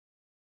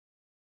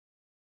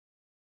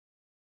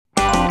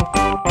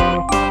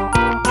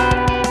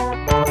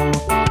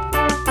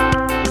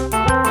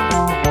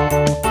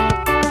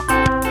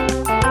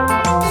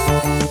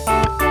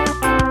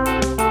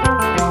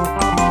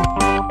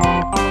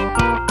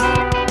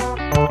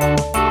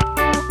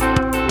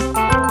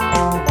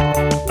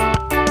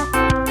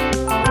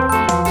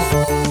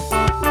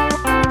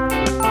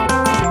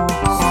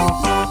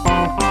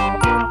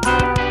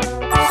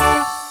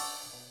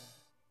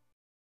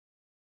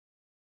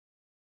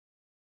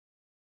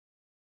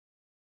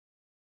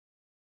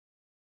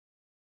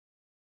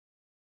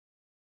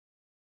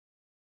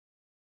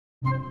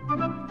So,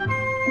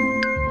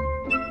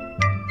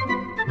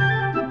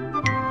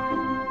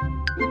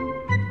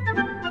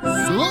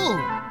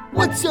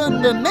 what's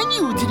on the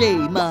menu today,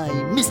 my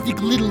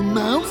mystic little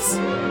mouse?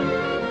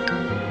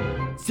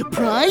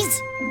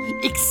 Surprise?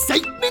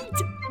 Excitement?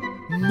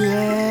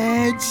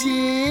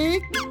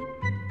 Magic?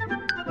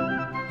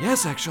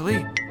 Yes,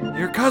 actually.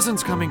 Your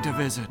cousin's coming to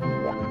visit.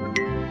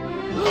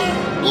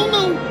 Oh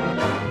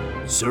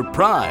no!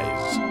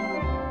 Surprise.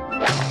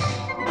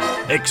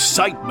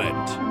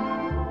 Excitement.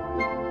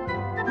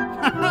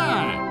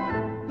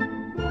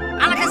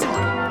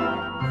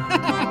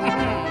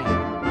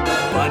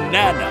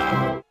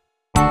 Banana.